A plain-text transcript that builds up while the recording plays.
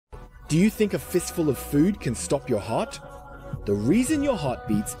Do you think a fistful of food can stop your heart? The reason your heart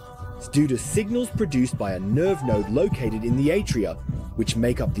beats is due to signals produced by a nerve node located in the atria, which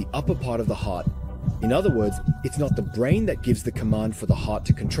make up the upper part of the heart. In other words, it's not the brain that gives the command for the heart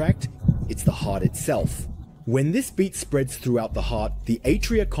to contract, it's the heart itself. When this beat spreads throughout the heart, the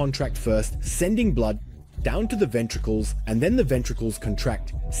atria contract first, sending blood down to the ventricles, and then the ventricles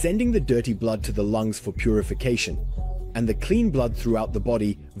contract, sending the dirty blood to the lungs for purification, and the clean blood throughout the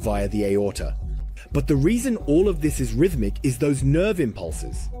body via the aorta. But the reason all of this is rhythmic is those nerve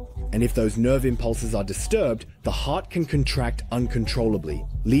impulses. And if those nerve impulses are disturbed, the heart can contract uncontrollably,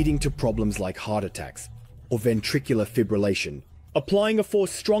 leading to problems like heart attacks or ventricular fibrillation. Applying a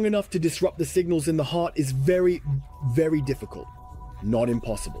force strong enough to disrupt the signals in the heart is very, very difficult, not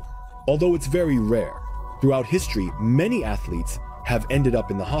impossible. Although it's very rare. Throughout history, many athletes have ended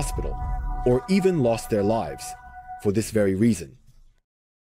up in the hospital or even lost their lives for this very reason.